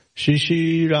Shri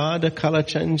Shri Radha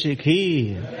Kalachanji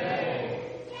ki.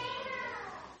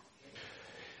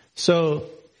 So,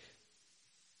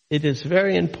 it is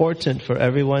very important for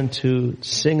everyone to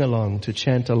sing along, to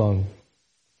chant along.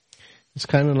 It's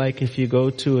kind of like if you go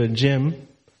to a gym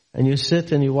and you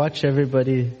sit and you watch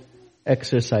everybody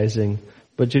exercising,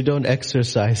 but you don't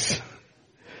exercise.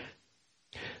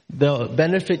 The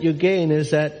benefit you gain is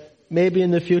that maybe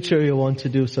in the future you want to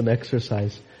do some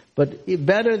exercise. But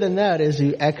better than that is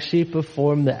you actually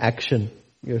perform the action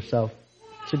yourself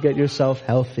to get yourself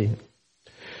healthy.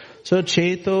 So,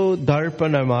 Cheto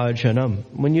Darpana Marjanam.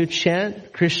 When you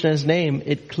chant Krishna's name,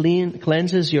 it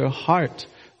cleanses your heart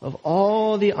of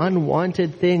all the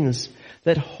unwanted things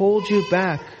that hold you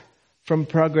back from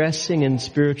progressing in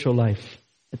spiritual life.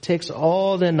 It takes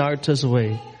all the anarthas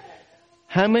away.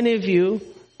 How many of you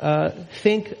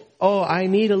think, oh, I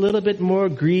need a little bit more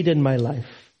greed in my life?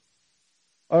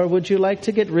 Or would you like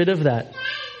to get rid of that?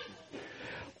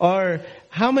 Or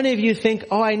how many of you think,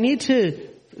 oh, I need to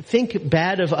think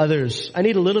bad of others. I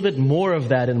need a little bit more of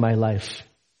that in my life.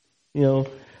 You know,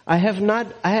 I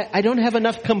don't have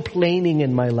enough complaining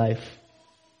in my life.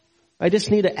 I just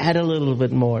need to add a little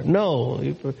bit more. No,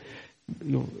 it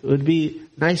would be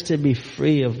nice to be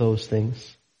free of those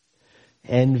things.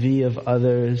 Envy of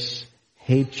others,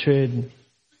 hatred,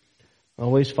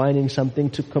 always finding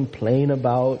something to complain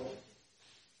about.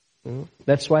 You know,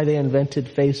 that's why they invented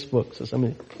Facebook. So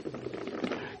somebody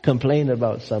complain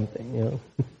about something, you know.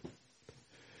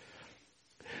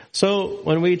 So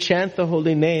when we chant the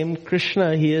holy name,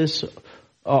 Krishna, he is,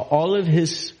 all of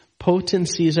his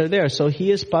potencies are there. So he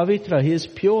is pavitra, he is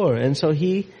pure. And so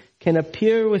he can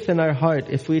appear within our heart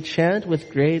if we chant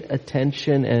with great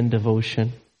attention and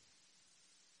devotion.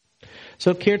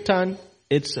 So kirtan,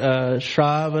 it's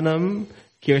shravanam,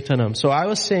 kirtanam. So I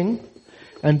will sing,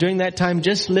 and during that time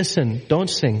just listen, don't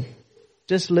sing.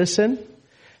 Just listen,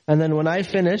 and then when I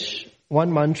finish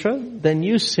one mantra, then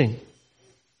you sing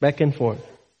back and forth.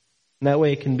 And that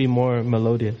way it can be more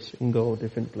melodious. You can go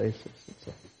different places.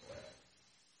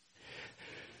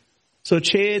 So,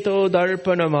 Cheto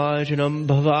Darpanamajanam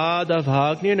Bhavada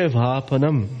Vagni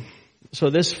Nivapanam. So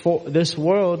this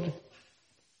world,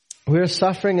 we're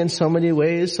suffering in so many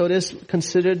ways, so it is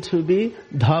considered to be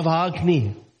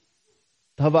Dhavagni.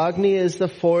 Dhavagni is the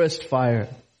forest fire.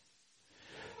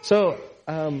 So,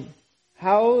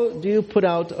 how do you put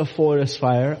out a forest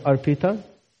fire, Arpita?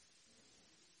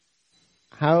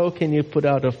 How can you put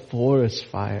out a forest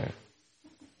fire?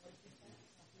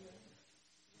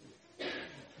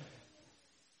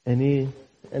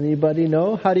 Anybody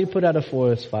know? How do you put out a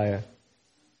forest fire?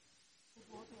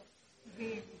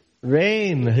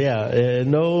 Rain, yeah.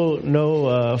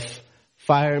 No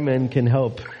fireman can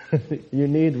help. You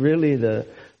need really the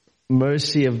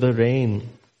mercy of the rain.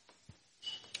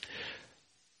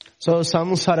 So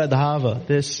samsaradhava,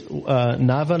 this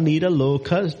navanita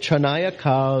loka chanaya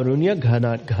karunya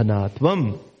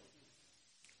ghanatvam.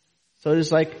 So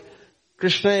it's like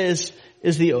Krishna is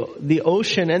the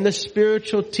ocean and the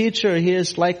spiritual teacher. He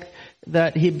is like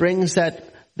that. He brings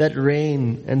that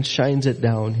rain and shines it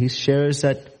down. He shares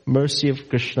that mercy of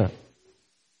Krishna.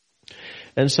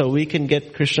 And so we can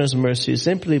get Krishna's mercy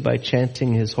simply by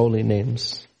chanting his holy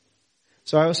names.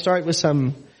 So I will start with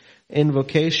some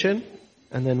invocation,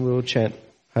 and then we will chant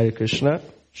Hare Krishna,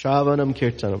 Shravanam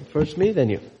Kirtanam. First me, then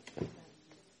you.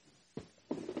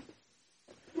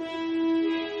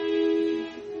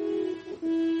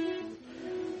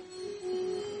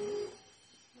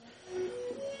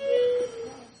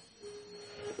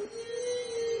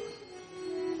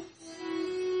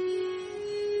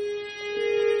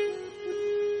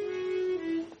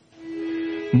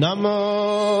 Namo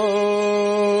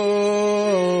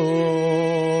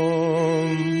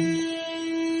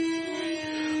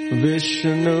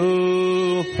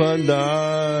Vishnu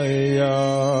Padaya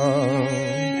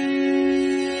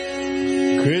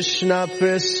Krishna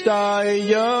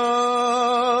Prestaya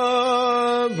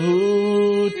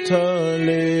Bhutale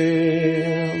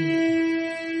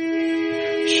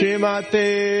Shrimate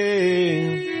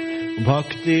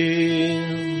Bhakti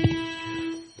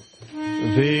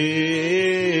Vedanta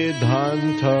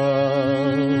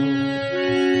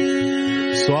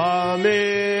Swami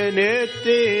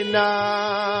Nityananda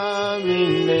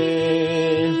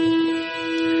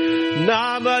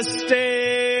Namaste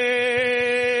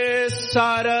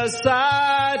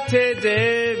Saraswati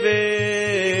Deve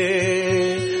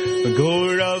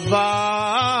Gauravani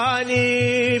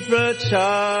Pracharine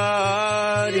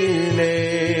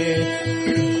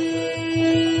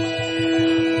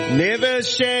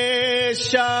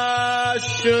Nivashesha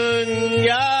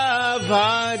Shunya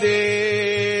Bhade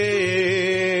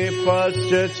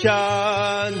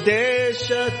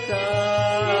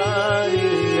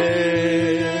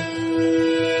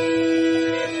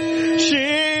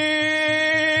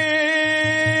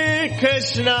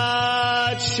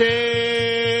Krishna Chaitanya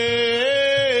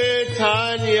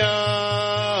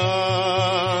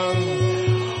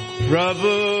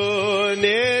Prabhu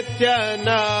Nityananda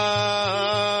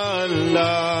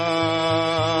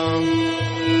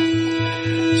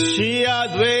Shri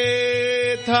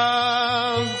Advaita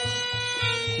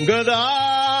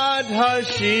Gadadhar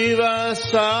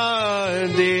Shivasadi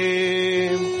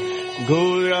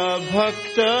Gaura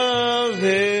Bhakta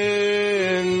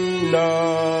Vrinda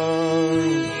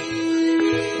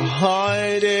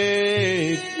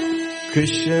Hare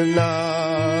Krishna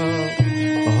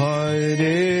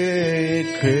Hare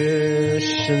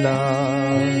Krishna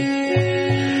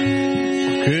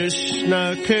Krishna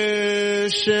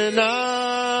Krishna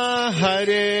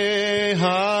Hare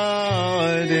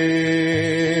Hare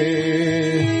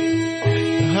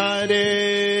Hare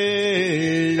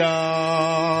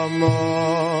Rama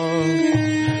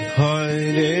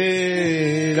Hare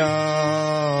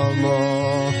Rama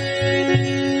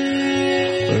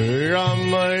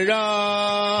Rama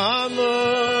Rama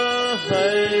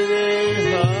Hare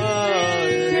Hare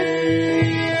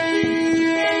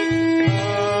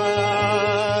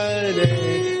Hare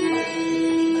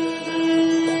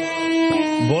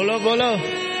Bolo bolo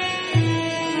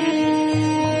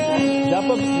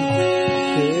Japa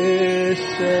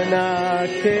Krishna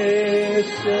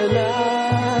Krishna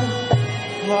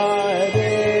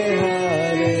Hare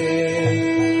Hare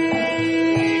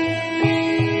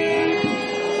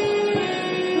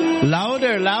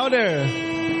Louder, louder.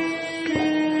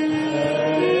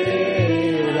 Hare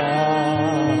Rama,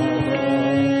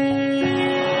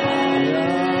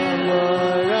 Rama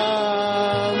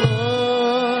Rama,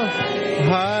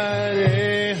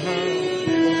 Hare Hare.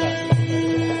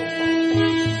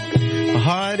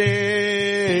 Hare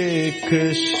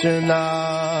Krishna,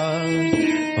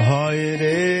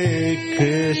 Hare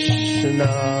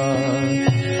Krishna,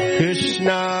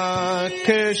 Krishna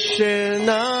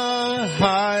Krishna,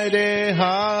 Hare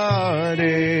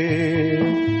Hare,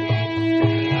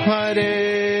 Hare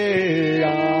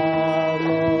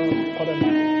Rama,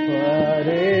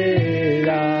 Hare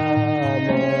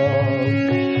Rama,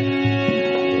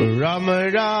 Rama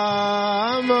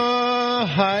Rama,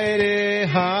 Hare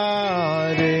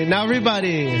Hare. Now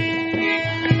everybody.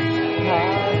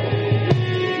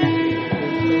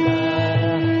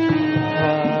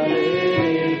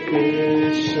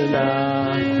 Krishna,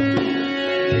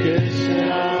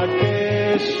 Krishna,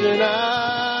 Krishna,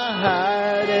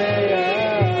 Hare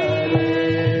Hare,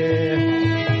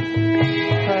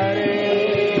 Hare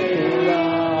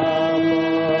Rama,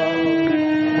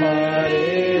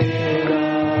 Hare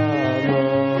Rama,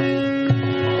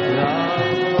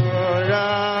 Rama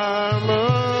Rama,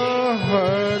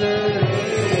 Hare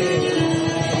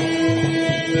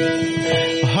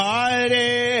Hare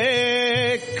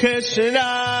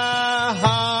Krishna.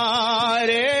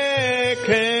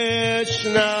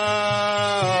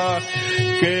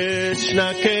 Krishna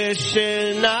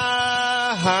Krishna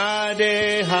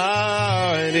Hare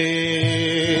Hare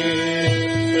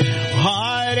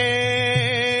Hare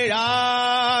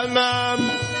Rama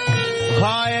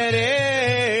Hare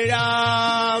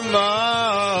Rama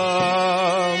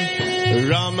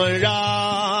Rama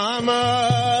Rama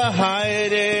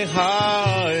Hare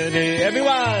Hare.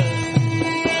 Everyone.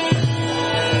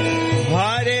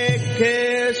 Hare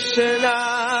Krishna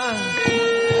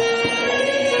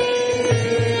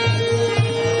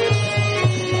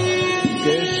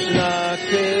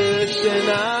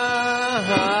Krishna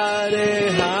Hare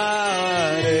Hare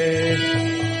Hare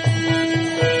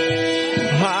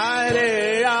Rama Hare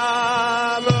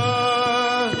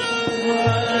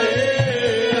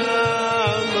Rama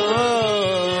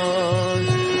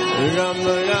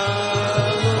Rama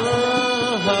Rama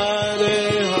Hare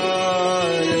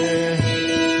Hare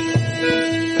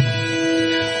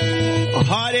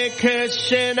Hare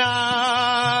Krishna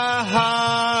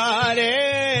Hare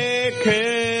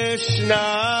Krishna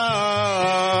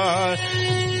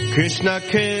Krishna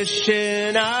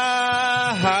Krishna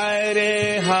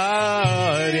Hare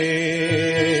Hare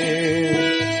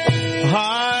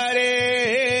Hare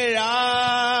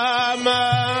Rama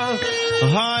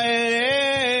Hare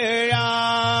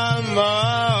Rama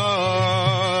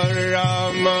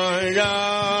Rama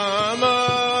Rama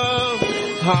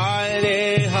Hare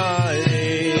Hare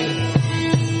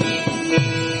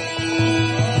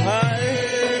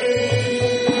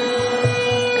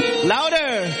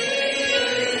Louder.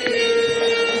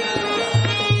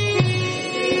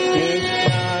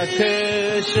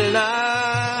 Krishna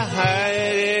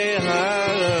Hare Hare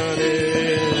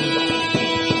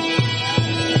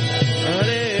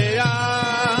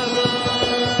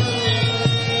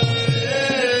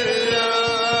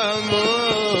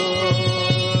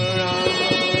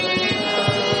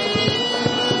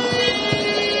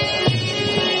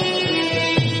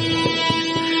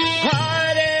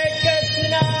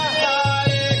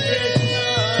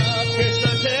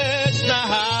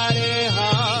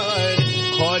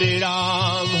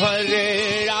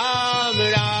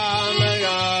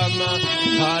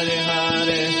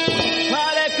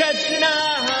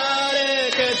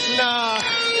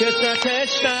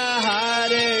Krishna,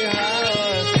 Hare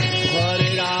Hare,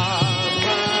 Hare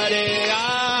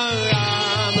Ram,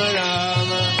 Ram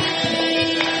Rama.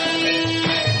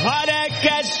 Hare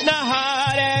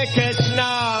Krishna,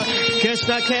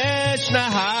 Krishna Krishna,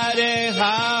 Hare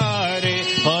Hare,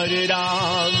 Hare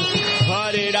Ram,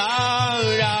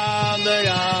 Ram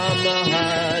Rama,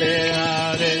 Hare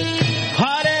Hare.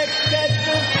 Hare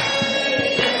Krishna.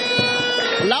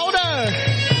 Louder.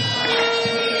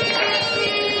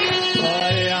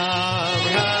 Hare Ram,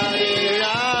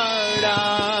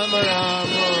 Ram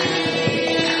Rama.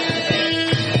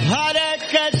 Hare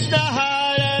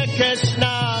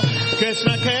Krishna,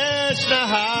 Krishna Krishna,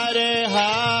 Hare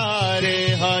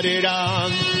Hare, Hare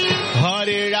Ram,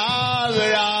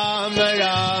 Ram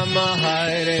Rama,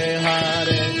 Hare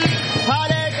Hare.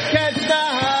 Hare Krishna,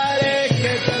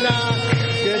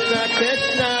 Krishna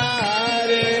Krishna,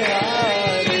 Hare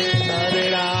Hare,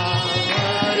 Hare Ram,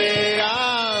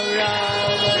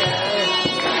 Ram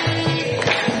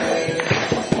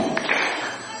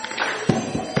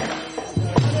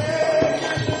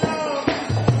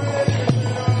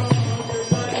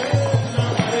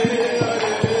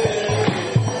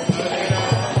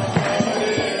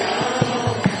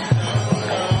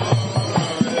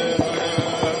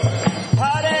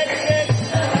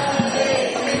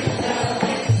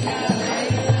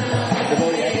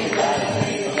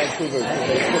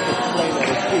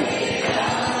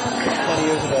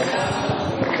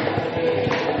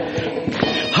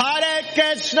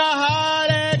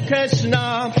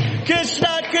Krishna,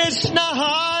 Krishna Krishna,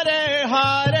 Hare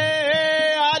Hare,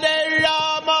 Hare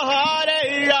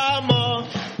Rama,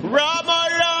 Rama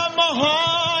Rama,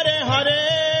 Hare Hare.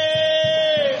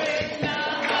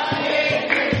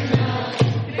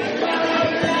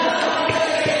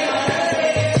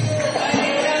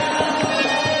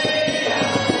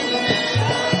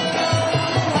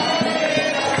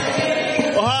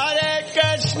 Hare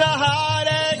Krishna,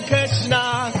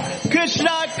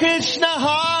 Krishna Krishna,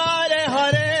 Hare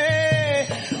Hare,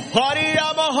 Hare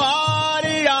Rama,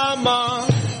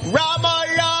 Rama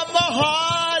Rama,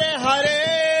 Hare Hare.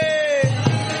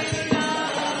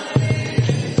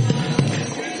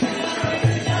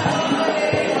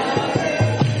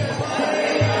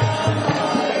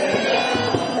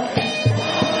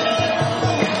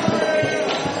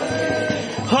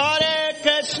 Hare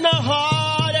Krishna,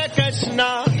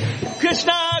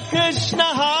 Krishna Krishna,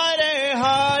 Hare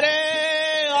Hare,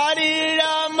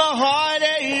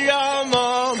 Hare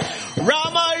Rama,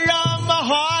 Rama Rama,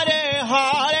 Hare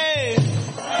Hare.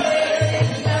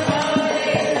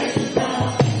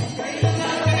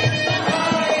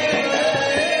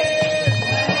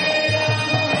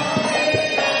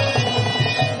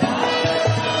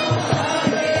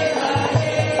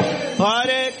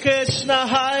 Hare Krishna,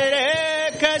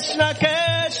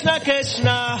 Krishna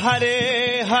Krishna,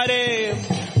 Hare Hare,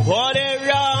 Hare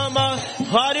Rama,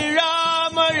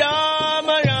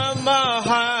 Rama Rama,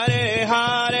 Hare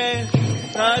Hare.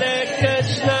 Hare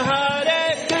Krishna,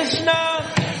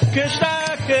 Krishna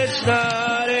Krishna,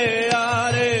 Hare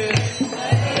Hare.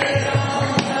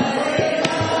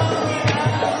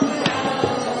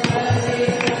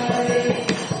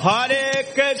 Hare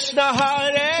Krishna,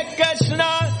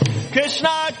 Krishna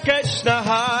Krishna,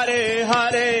 Hare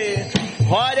Hare,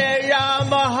 Hare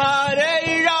Rama,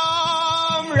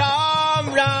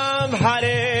 Ram Ram,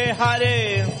 Hare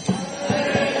Hare.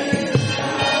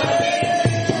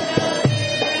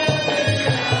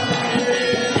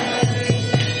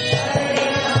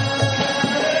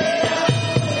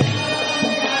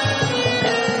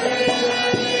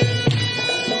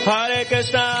 Hare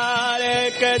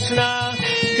Krishna,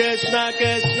 Krishna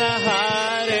Krishna,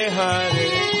 Hare Hare,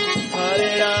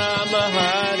 Hare Rama,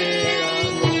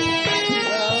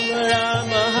 Rama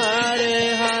Rama,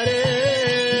 Hare Hare.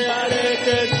 Hare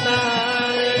Krishna,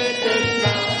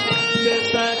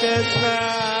 Krishna Krishna,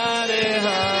 Hare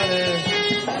Hare,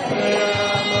 Hare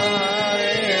Rama,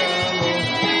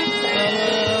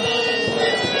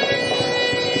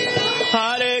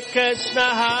 Hare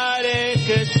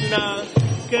Krishna,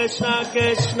 Krishna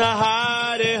Krishna,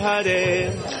 Hare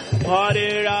Hare,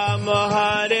 Hare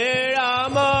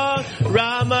Rama,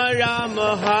 Rama Rama,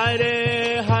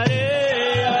 Hare Hare.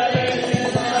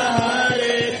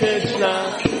 Hare Krishna,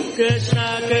 Krishna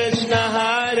Krishna,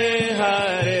 Hare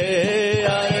Hare,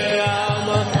 Hare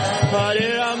Rama,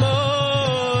 Rama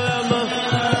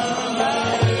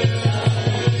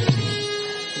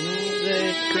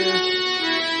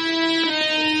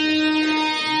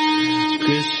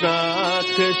Krishna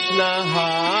Krishna,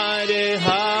 Hare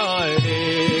Hare,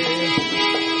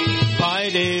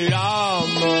 Hare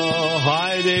Rama,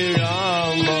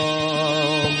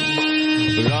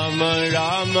 Rama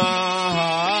Rama,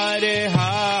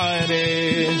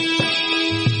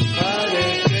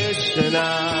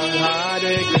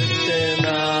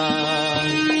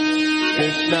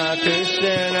 Krishna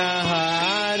Krishna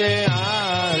Hare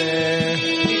Hare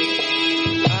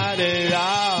Hare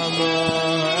Rama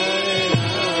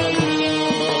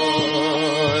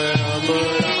Rama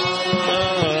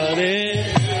Hare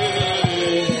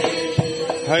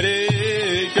Hare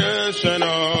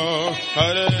Krishna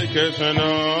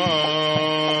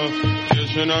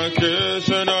Krishna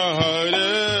Krishna Hare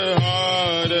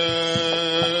Hare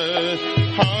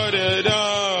Hare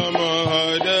Rama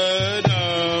Rama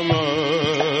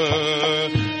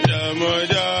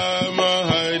Rama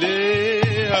Hare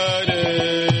Hare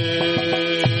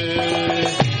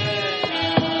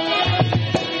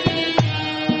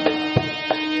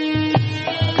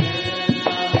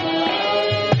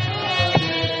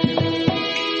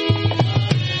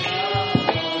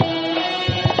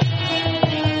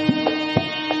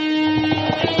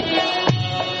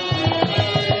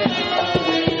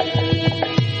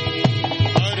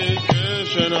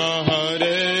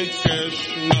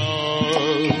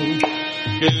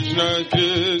Krishna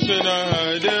Krishna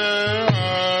Hare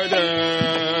Hare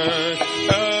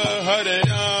Hare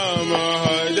Rama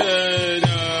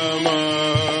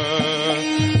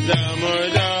Rama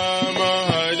Rama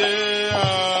Hare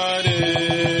Hare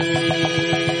Hare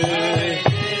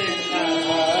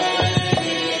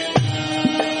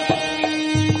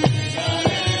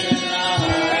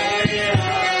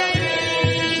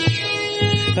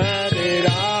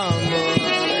Rama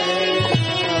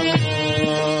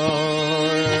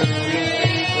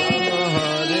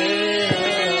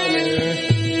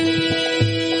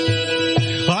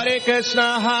Krishna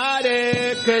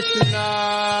Hare Krishna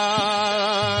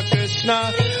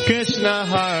Krishna Krishna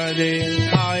Hare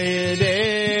Hare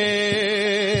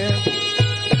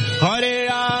Hare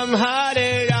Rama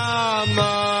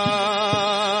Rama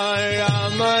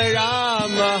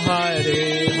Rama Hare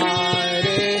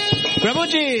Hare Prabhu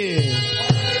ji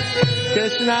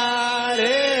Krishna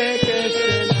Hare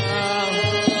Krishna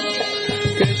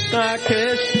Krishna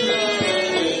Krishna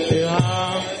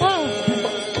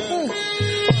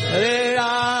Hare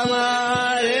Rama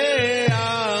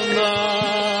Rama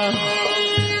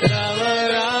Rama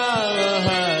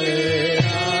Hare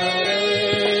Hare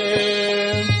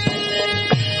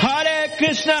Hare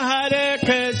Krishna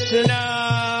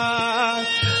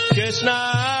Krishna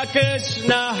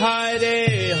Krishna Hare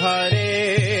Hare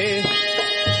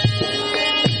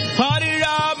Hare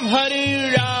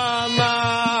Rama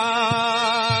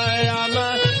Rama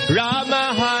Rama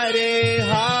Hare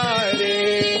Hare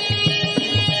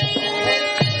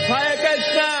Hare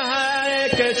Krishna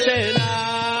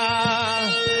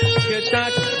Krishna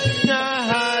Krishna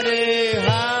Hare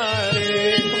Hare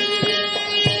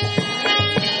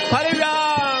Hare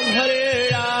Rama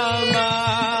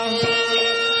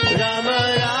Rama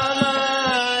Rama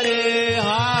Hare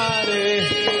Hare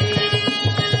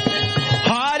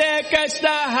Hare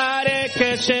Krishna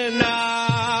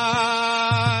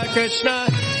Krishna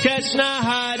Krishna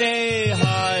Hare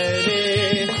Hare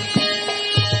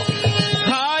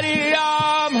Hare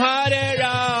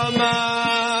Rama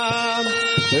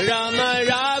Rama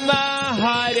Rama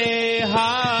Hare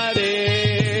Hare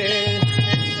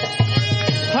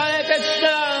Hare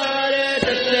Krishna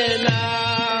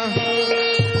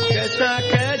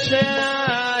Krishna Krishna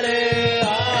Hare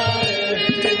Hare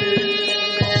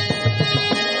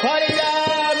Hare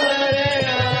Rama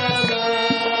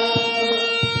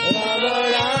Rama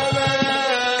Rama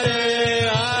Hare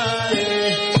Hare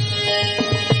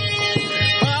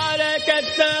Hare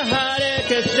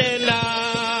Krishna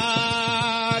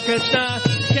Krishna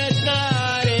Krishna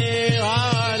Hare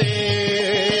Hare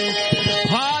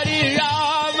Hare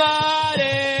Rama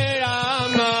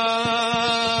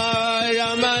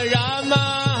Rama Rama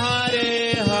Hare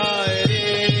Hare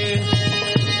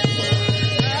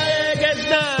Hare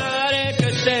Krishna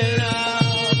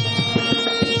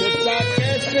Krishna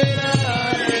Krishna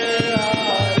Hare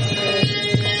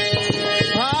Hare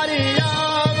Hare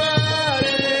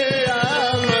Rama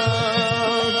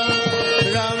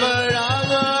Rama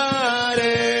Rama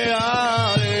Hare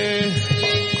Hare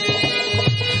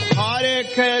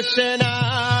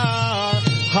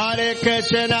Hare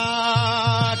Krishna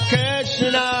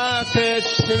Krishna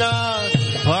Krishna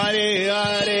Hare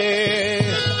Hare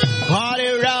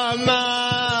Hare Rama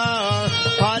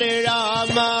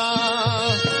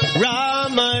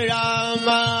Rama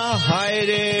Rama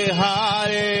Hare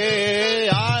Hare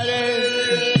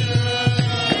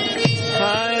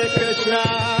Hare Krishna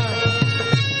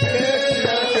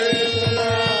Krishna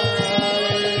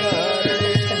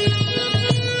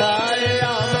Hare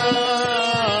Hare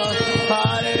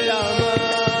Hare Rama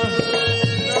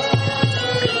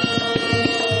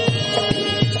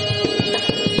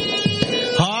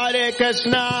Hare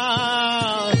Krishna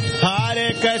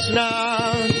Krishna,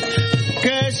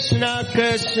 Krishna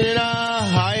Krishna,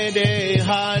 Hare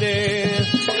Hare,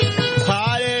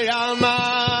 Hare Rama,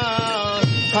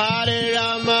 Hare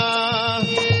Rama,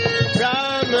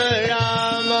 Rama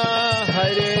Rama,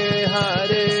 Hare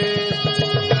Hare.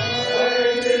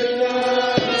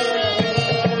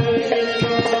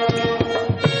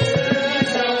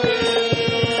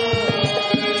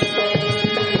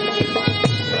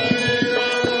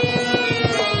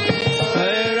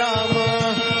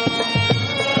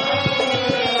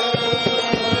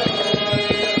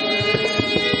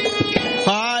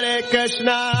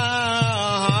 Krishna,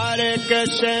 Hare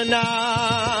Krishna,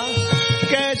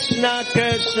 Krishna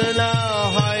Krishna,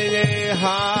 Hare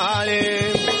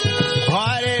Hare,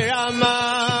 Hare Rama,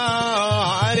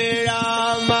 Hare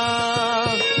Rama,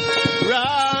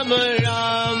 Rama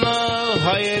Rama,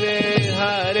 Hare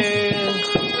Hare.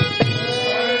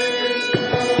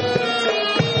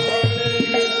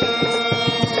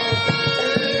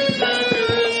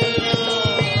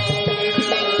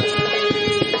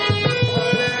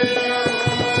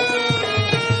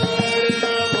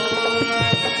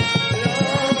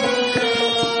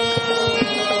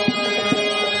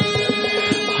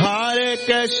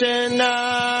 Krishna,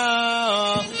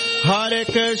 Hare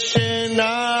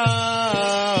Krishna,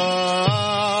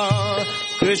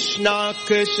 Krishna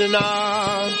Krishna,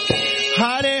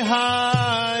 Hare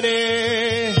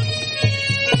Hare,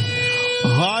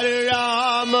 Hare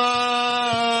Rama,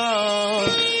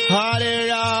 Hare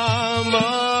Rama,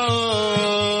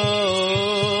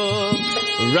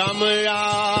 Rama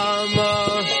Rama,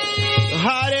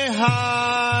 Hare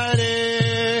Hare.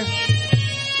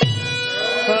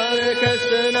 Hare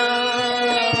Krishna,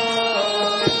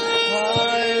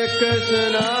 Hare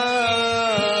Krishna,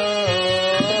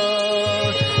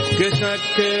 Krishna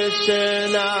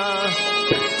Krishna,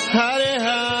 Hare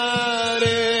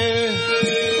Hare,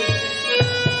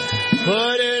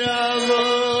 Hare Rama,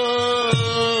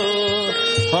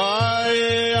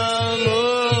 Hare Rama,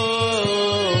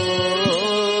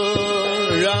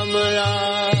 Rama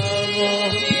Rama,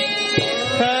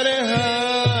 Hare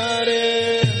Hare.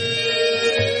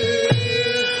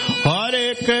 Hare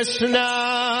Krishna,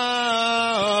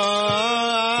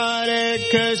 Hare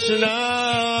Krishna,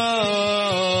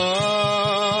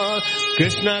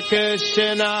 Krishna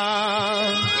Krishna,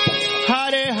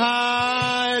 Hare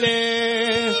Hare,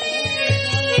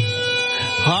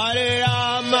 Hare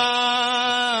Rama,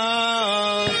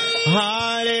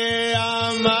 Hare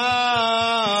Rama,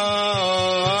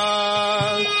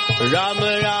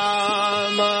 Rama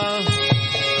Rama,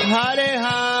 Hare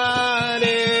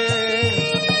Hare.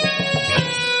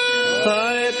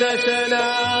 Hare Krishna,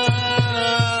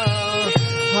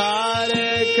 Hare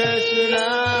Krishna,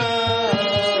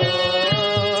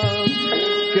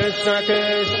 Krishna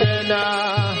Krishna,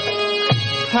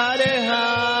 Hare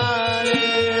Hare,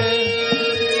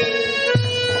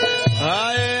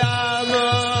 Hare Rama,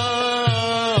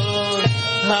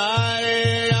 Hare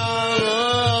Rama,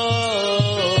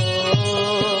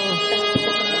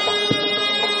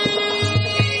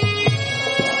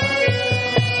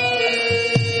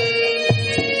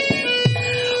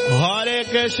 Hare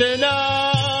Krishna,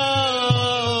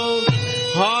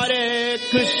 Hare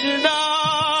Krishna,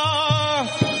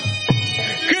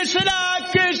 Krishna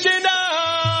Krishna,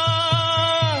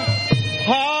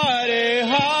 Hare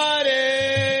Hare,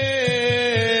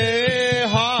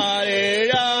 Hare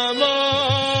Rama,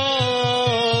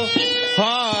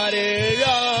 Hare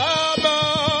Rama,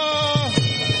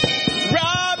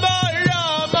 Rama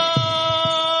Rama,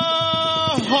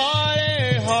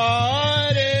 Hare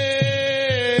Hare.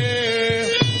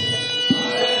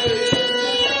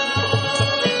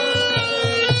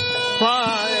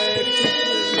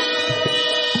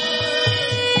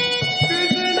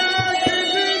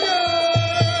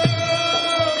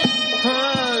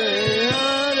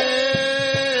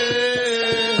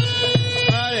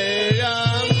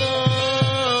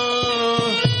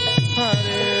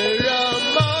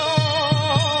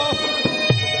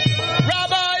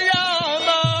 Rama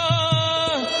Rama,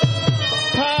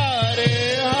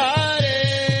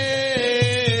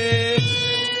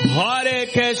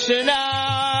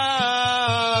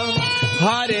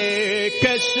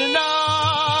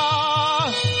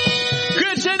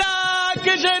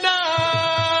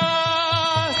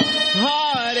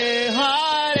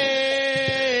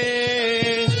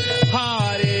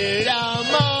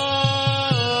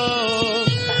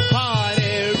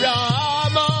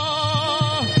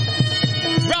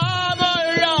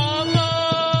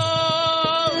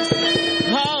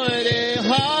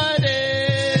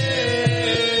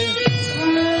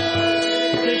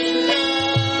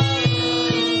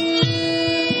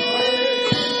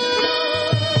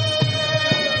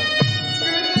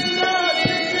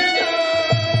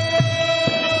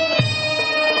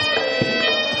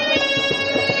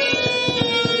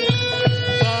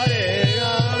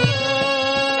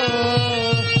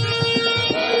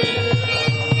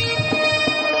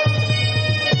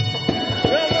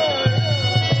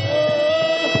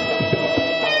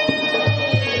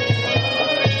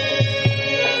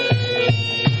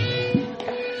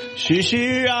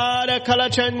 Shri Radha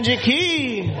Kalachandji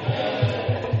ki.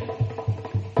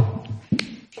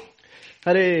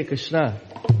 Hare Krishna.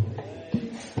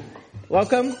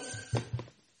 Welcome.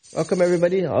 Welcome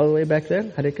everybody all the way back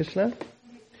there. Hare Krishna.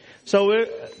 So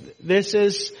this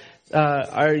is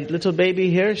our little baby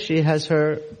here. She has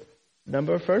her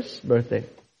first birthday.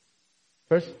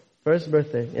 First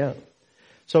birthday, yeah.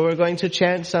 So we're going to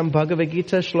chant some Bhagavad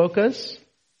Gita shlokas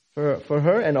for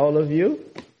her and all of you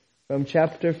from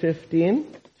chapter 15.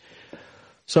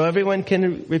 So everyone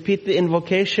can repeat the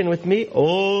invocation with me.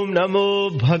 Om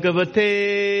Namo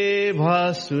Bhagavate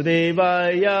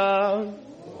Vasudevaya.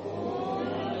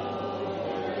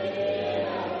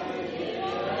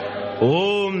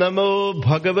 Om Namo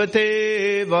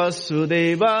Bhagavate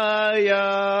Vasudevaya.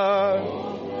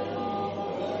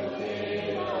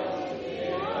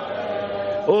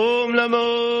 Om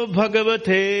Namo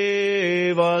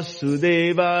Bhagavate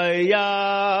Vasudevaya.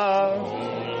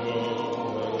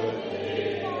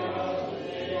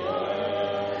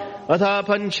 Atha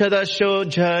Panchadasho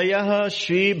Jayah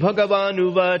Shri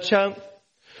Bhagavanuvacham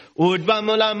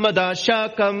Udvamulam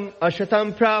Madashakam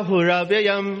Ashatam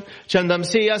Prahuravyayam Chandam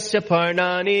Siyasya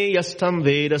Parnani Yastam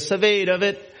Veda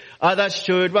Savedavit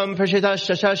Adashurdvam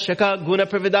Prashitashashashaka Guna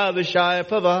Pravida Vishaya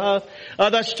Pavaha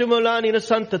Adashtumulani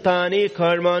Santatani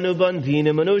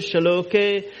Karmanubandhina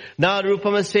Manushaloke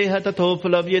Narupamaseha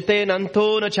Tatopalavyate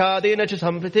Nantona Chadena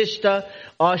Chisampratishta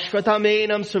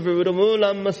Ashvatamenam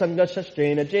Suvrudumulam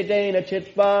Sangashastrena Jedena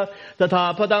Chitva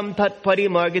Tatapadam Tat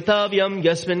Parimargitavyam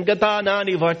Yasmin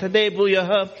Gatanani Vartade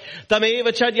Bhuyaha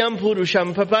Tameva Chadyam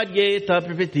Purusham Papadyeta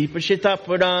Pripiti Prashita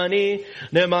Purani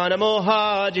Nirmana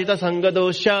Moha Jita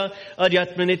Sangadosha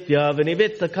Adyatma Nitya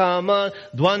Vinivita Kama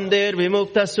Dwander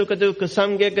Vimukta Sukadukha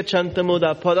Samge Gachanta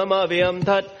Muda Padamavyam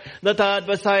Tat Natad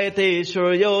Vasayate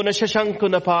Suryo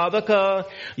Nashashankuna Pavaka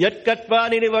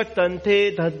Yatkatvani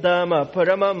Nivartante Tadama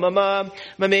Paramam Mama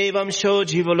Mamevam Sho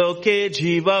Jivaloke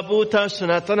Jiva Bhuta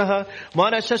Sanatanaha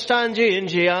Manashashtanji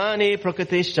Injiyani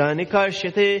Prakatishani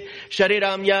Karshite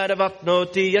Shariram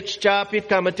Yadavapnoti Yachchapit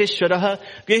Kamatishwaraha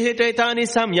Gihitaitani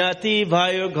Samyati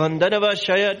Vayu Gandhanava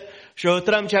Shayad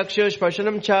Shotram Chakshush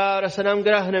Pashanam Cha Rasanam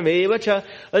Grahanam Evacha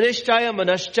Adishchayam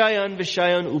Manashchayan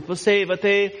Vishayan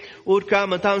Upasevate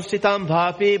Urkamatam Stitam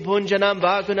Bhapi Bhunjanam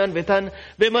Bhagunan Vitan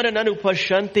Vimaranam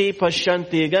Upashanti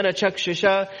Pashanti Gana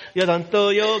Chakshusha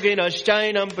Yadanto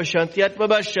Yoginashchayanam Pashanti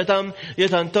Atmabhashyatam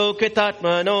Yadanto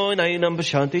Kitatmano Nainam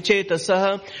Pashanti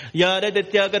Chetasaha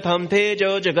Yadaditya Gatam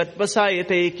Tejo Jagat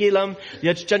Vasayate Kilam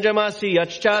Yachchanjamasi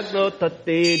Yachchagno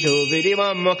Tattejo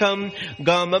Vidimam Makam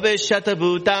Gama Vishata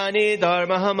Bhutani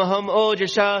Dharmaham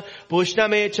Ojasha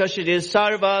Pushname Chashidis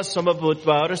Sarva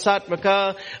Samabhutva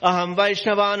Rasatmaka Aham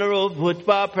Vaishnavano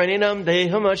Bhutva Praninam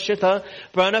Deham Ashyata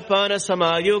Pranapana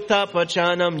Samayukta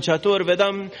Pachanam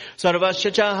Chaturvedam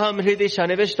Sarvasya Chaham Hridi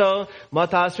Shanivishto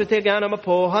Matasriti Gyanam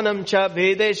Apohanam Cha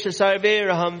Vedesha Sarve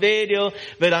Raham Vedyo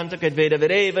Vedanta Kadveda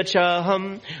Vedeva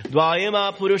Chaham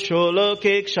Dvayama Purusho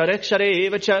Loke Ksharek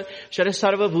Sharevacha Share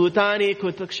Sarva Bhutani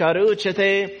Kutuk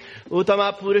Sharuchate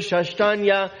Utama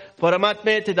Purushashtanya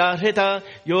Paramatme Tidarhita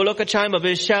Yolokachayam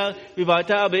Avishya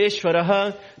Vivata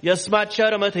Abhishwaraha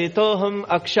Yasmatcharamati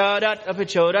Aksharat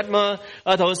Apichoratma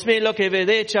Athosmi Loke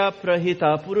Vedecha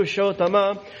Prahita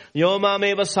Purushottama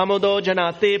Yomameva Samudo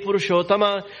Janate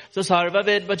Purushottama Sasarva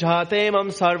Ved Bhajate Mam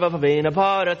Sarva Bhavena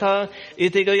Bharata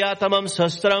Iti Gayatamam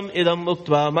Sastram Idam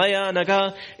Uktva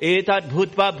Mayanaga Etat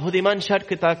Bhutva Bhudiman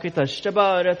Shatkita Kitashta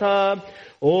Bharata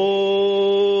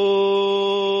Om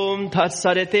Tat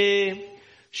Sarete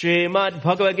Srimad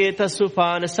Bhagavad Gita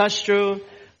Supana Sastru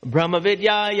Brahma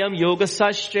Vidyayam Yoga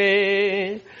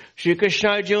Sastre Shri Krishna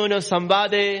Arjuna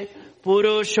Sambade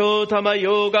Purushottama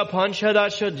Yoga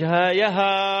Panchadasha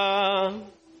Jayaha.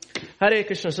 Hare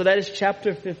Krishna. So that is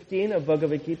chapter 15 of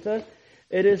Bhagavad Gita.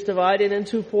 It is divided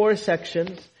into 4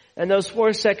 sections, and those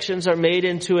 4 sections are made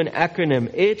into an acronym,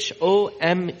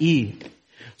 HOME.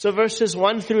 So verses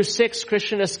 1 through 6,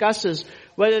 Krishna discusses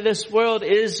whether this world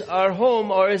is our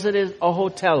home or is it a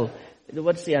hotel.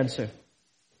 What's the answer?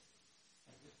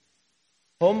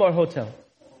 Home or hotel?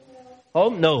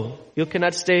 Home? No. You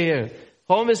cannot stay here.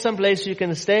 Home is some place you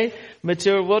can stay.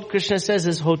 Material world, Krishna says,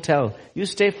 is hotel. You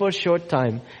stay for a short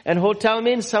time. And hotel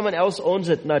means someone else owns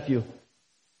it, not you.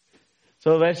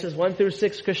 So verses 1 through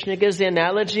 6, Krishna gives the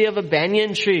analogy of a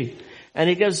banyan tree. And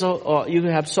he gives, you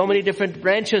have so many different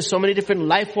branches, so many different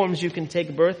life forms you can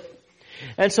take birth.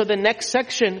 And so the next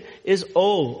section is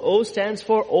O. O stands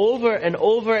for over and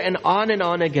over and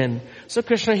on again. So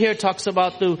Krishna here talks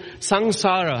about the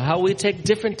samsara, how we take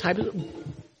different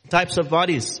types of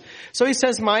bodies. So he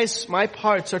says, my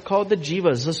parts are called the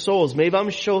jivas, the souls.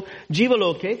 Mevamsho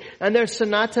jivaloke, and they're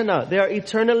sanatana. They are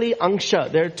eternally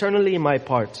angsha. They're eternally my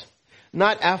part.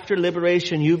 Not after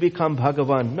liberation you become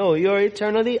Bhagavan. No, you're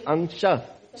eternally angsha,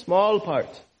 small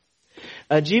part.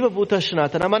 Jiva bhuta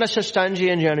sanatana, manashashtanji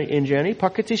injani,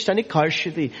 pakritishtani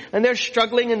karshiti. And they're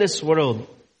struggling in this world.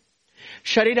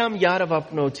 Shariram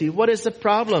yaravapnoti. What is the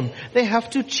problem? They have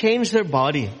to change their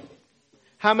body.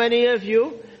 How many of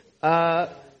you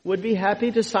would be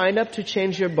happy to sign up to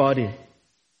change your body?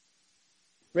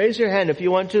 Raise your hand if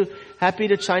you want to, happy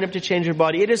to sign up to change your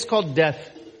body. It is called death.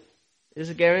 It is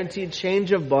a guaranteed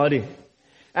change of body.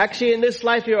 Actually, in this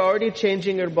life, you're already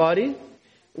changing your body.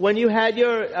 When you had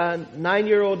your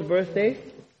 9-year-old birthday,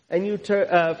 and you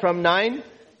from 9,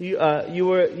 you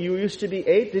used to be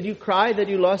 8. Did you cry that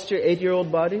you lost your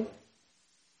 8-year-old body?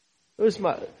 It was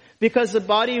because the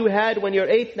body you had when you're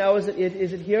 8 now is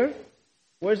it here?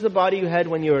 Where's the body you had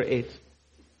when you were 8?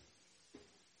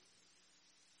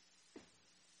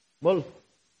 Well,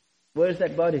 where's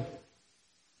that body?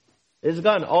 It's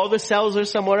gone. All the cells are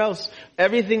somewhere else.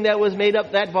 Everything that was made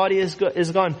up that body is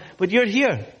gone. But you're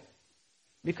here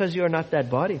because you're not that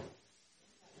body.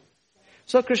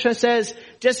 So Krishna says,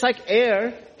 just like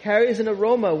air carries an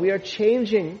aroma, we are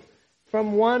changing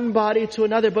from one body to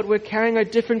another, but we're carrying our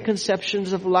different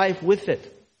conceptions of life with it.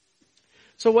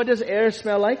 So what does air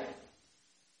smell like?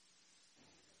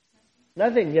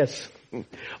 Nothing, yes.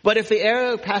 But if the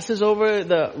air passes over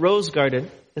the rose garden,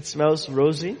 it smells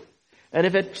rosy. And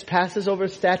if it passes over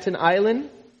Staten Island,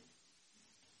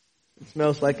 it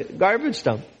smells like a garbage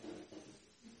dump.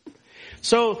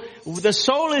 So the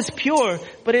soul is pure,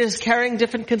 but it is carrying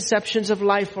different conceptions of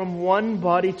life from one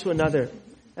body to another.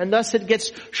 And thus it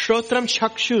gets shrotram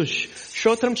chakshush,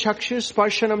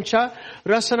 sparshanam cha,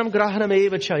 rasanam grahanam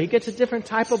eva cha. He gets a different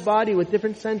type of body with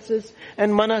different senses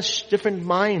and manas, different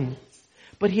mind.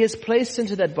 But he is placed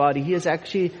into that body. He is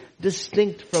actually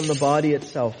distinct from the body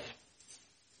itself.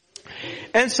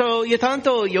 And so,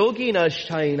 yatanto yogina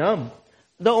shainam.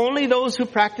 Only those who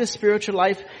practice spiritual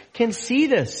life can see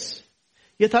this.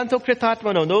 Yatanto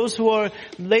kritatmano. Those who are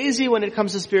lazy when it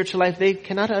comes to spiritual life, they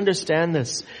cannot understand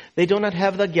this. They do not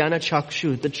have the jnana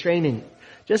chakshu, the training.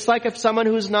 Just like if someone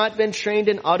who's not been trained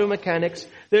in auto mechanics,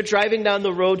 they're driving down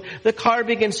the road, the car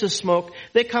begins to smoke,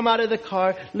 they come out of the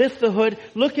car, lift the hood,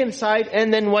 look inside,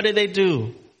 and then what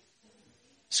do?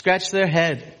 Scratch their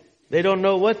head. They don't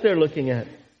know what they're looking at.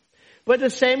 But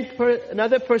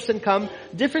another person come,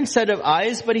 different set of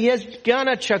eyes, but he has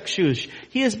jnana chakshush.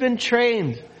 He has been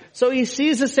trained. So he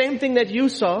sees the same thing that you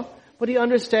saw, but he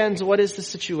understands what is the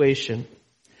situation.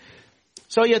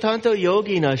 So yatanto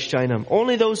yogina shainam.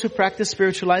 Only those who practice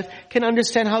spiritual life can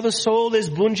understand how the soul is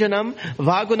bunjanam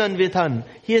vagunanvitan.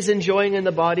 He is enjoying in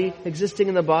the body, existing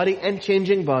in the body, and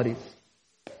changing bodies.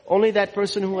 Only that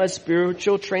person who has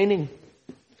spiritual training.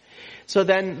 So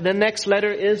then the next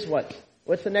letter is what?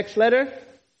 What's the next letter?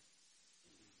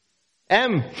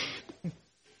 M.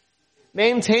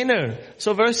 Maintainer.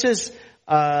 So verses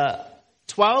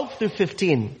 12 through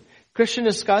 15. Krishna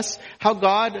discuss how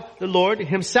God, the Lord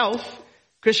himself,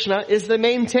 Krishna, is the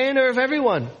maintainer of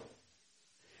everyone.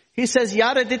 He says,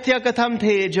 Yara ditya katam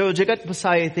tejo jagat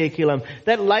pasayate kilam.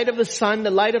 That light of the sun,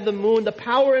 the light of the moon, the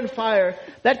power and fire,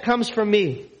 that comes from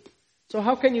me. So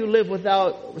how can you live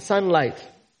without sunlight,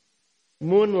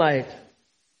 moonlight,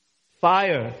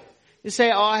 fire? You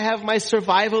say, I have my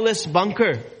survivalist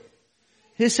bunker.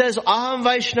 He says, Aham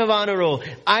Vaishnavanaro.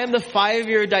 I am the fire of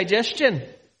your digestion.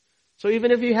 So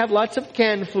even if you have lots of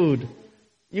canned food,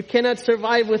 you cannot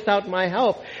survive without my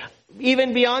help.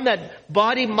 Even beyond that,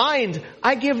 body, mind,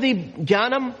 I give the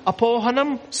jnanam,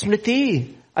 apohanam,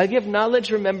 smriti. I give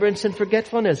knowledge, remembrance, and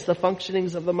forgetfulness, the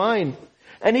functionings of the mind.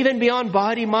 And even beyond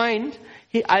body, mind,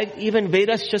 even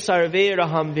Vedascha sarve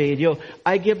raham vedyo.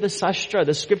 I give the sastra,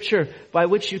 the scripture, by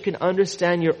which you can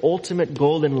understand your ultimate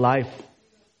goal in life.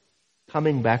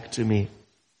 Coming back to me.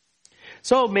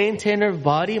 So, maintainer of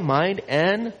body, mind,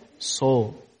 and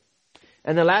soul.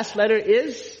 And the last letter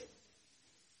is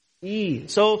E.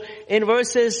 So, in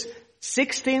verses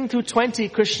 16 through 20,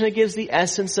 Krishna gives the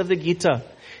essence of the Gita.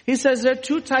 He says there are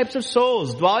two types of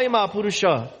souls, Dvayama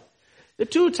Purusha. The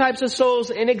two types of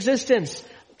souls in existence.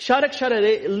 Sharakshara,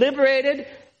 the liberated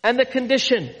and the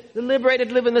conditioned. The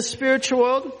liberated live in the spiritual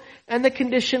world and the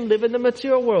conditioned live in the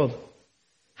material world.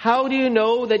 How do you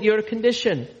know that you're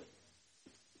conditioned?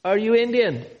 Are you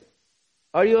Indian?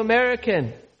 Are you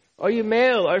American? Are you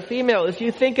male or female? If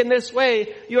you think in this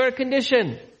way, you are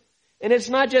conditioned. And it's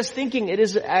not just thinking, it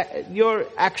is your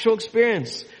actual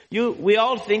experience. We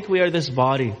all think we are this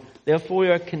body. Therefore, we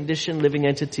are conditioned living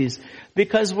entities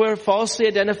because we're falsely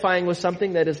identifying with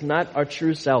something that is not our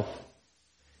true self.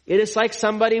 It is like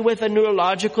somebody with a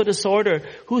neurological disorder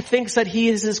who thinks that he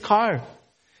is his car.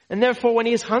 And therefore, when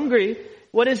he's hungry,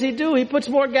 what does he do? He puts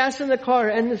more gas in the car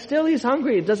and still he's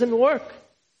hungry. It doesn't work.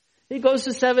 He goes to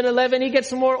 7-Eleven, he gets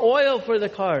some more oil for the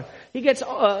car. He gets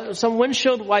some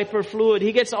windshield wiper fluid.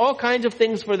 He gets all kinds of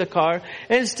things for the car.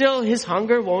 And still his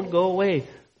hunger won't go away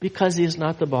because he is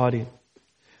not the body.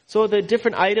 So the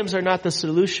different items are not the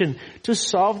solution. To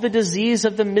solve the disease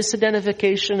of the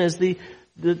misidentification is the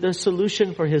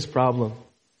solution for his problem.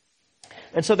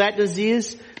 And so that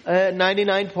disease,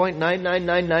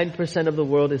 99.9999% of the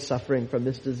world is suffering from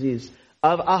this disease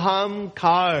of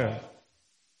ahamkar.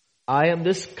 I am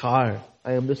this car.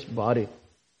 I am this body.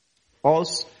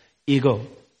 False ego.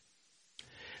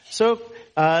 So,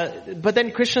 but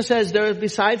then Krishna says,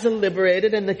 besides the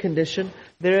liberated and the conditioned,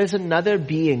 there is another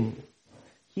being.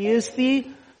 He is the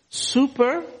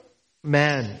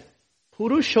Superman.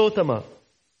 Purushottama.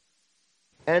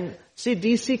 And see,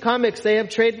 DC Comics, they have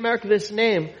trademarked this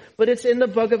name, but it's in the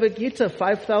Bhagavad Gita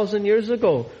 5,000 years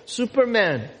ago.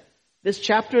 Superman. This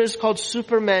chapter is called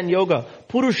Superman Yoga.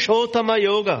 Purushottama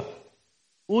Yoga.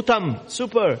 Uttam,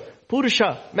 super.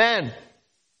 Purusha, man.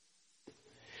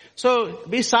 So,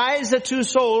 besides the two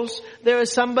souls, there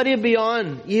is somebody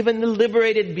beyond, even the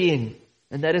liberated being,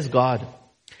 and that is God.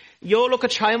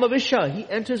 Yolokachayama Visha, he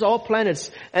enters all planets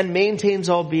and maintains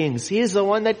all beings. He is the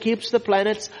one that keeps the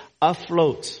planets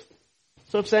afloat.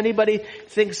 So if anybody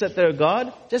thinks that they're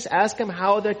God, just ask them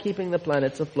how they're keeping the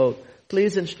planets afloat.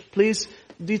 Please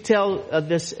detail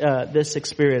this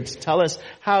experience. Tell us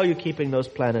how you're keeping those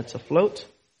planets afloat.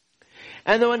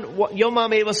 And then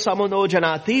Yomam eva samono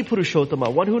janati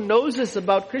purushottama, one who knows this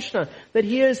about Krishna, that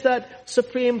he is that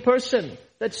supreme person,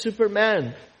 that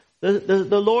Superman,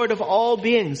 the Lord of all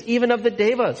beings, even of the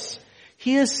devas.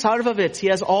 He is sarvavit, he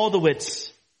has all the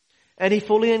wits. And he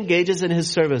fully engages in his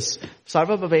service.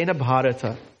 Sarvabhavena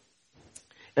Bharata.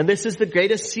 And this is the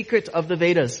greatest secret of the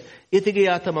Vedas.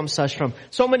 Itigiyatamam sastram.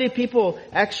 So many people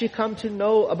actually come to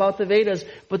know about the Vedas,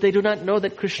 but they do not know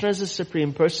that Krishna is the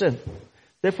supreme person.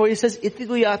 Therefore he says,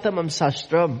 Itigiyatamam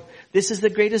sastram. This is the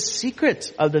greatest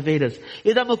secret of the Vedas.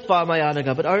 Idamukpa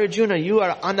mayanaga. But Arjuna, you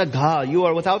are anaga. You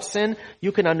are without sin.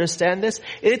 You can understand this.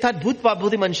 Iritad bhutva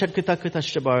buddhiman shadkrita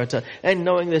kritasya bharata. And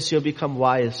knowing this, you'll become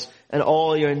wise. And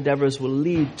all your endeavors will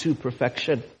lead to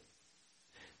perfection.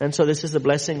 And so this is a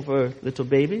blessing for little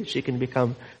baby. She can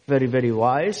become very, very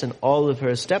wise. And all of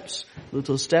her steps,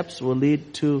 little steps, will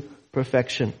lead to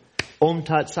perfection. Om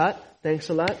Tat Sat. Thanks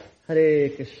a lot. Hare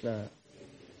Krishna.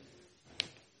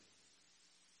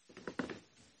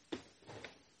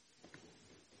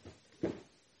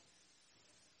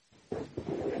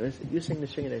 You sing the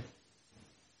Shingade.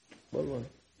 One.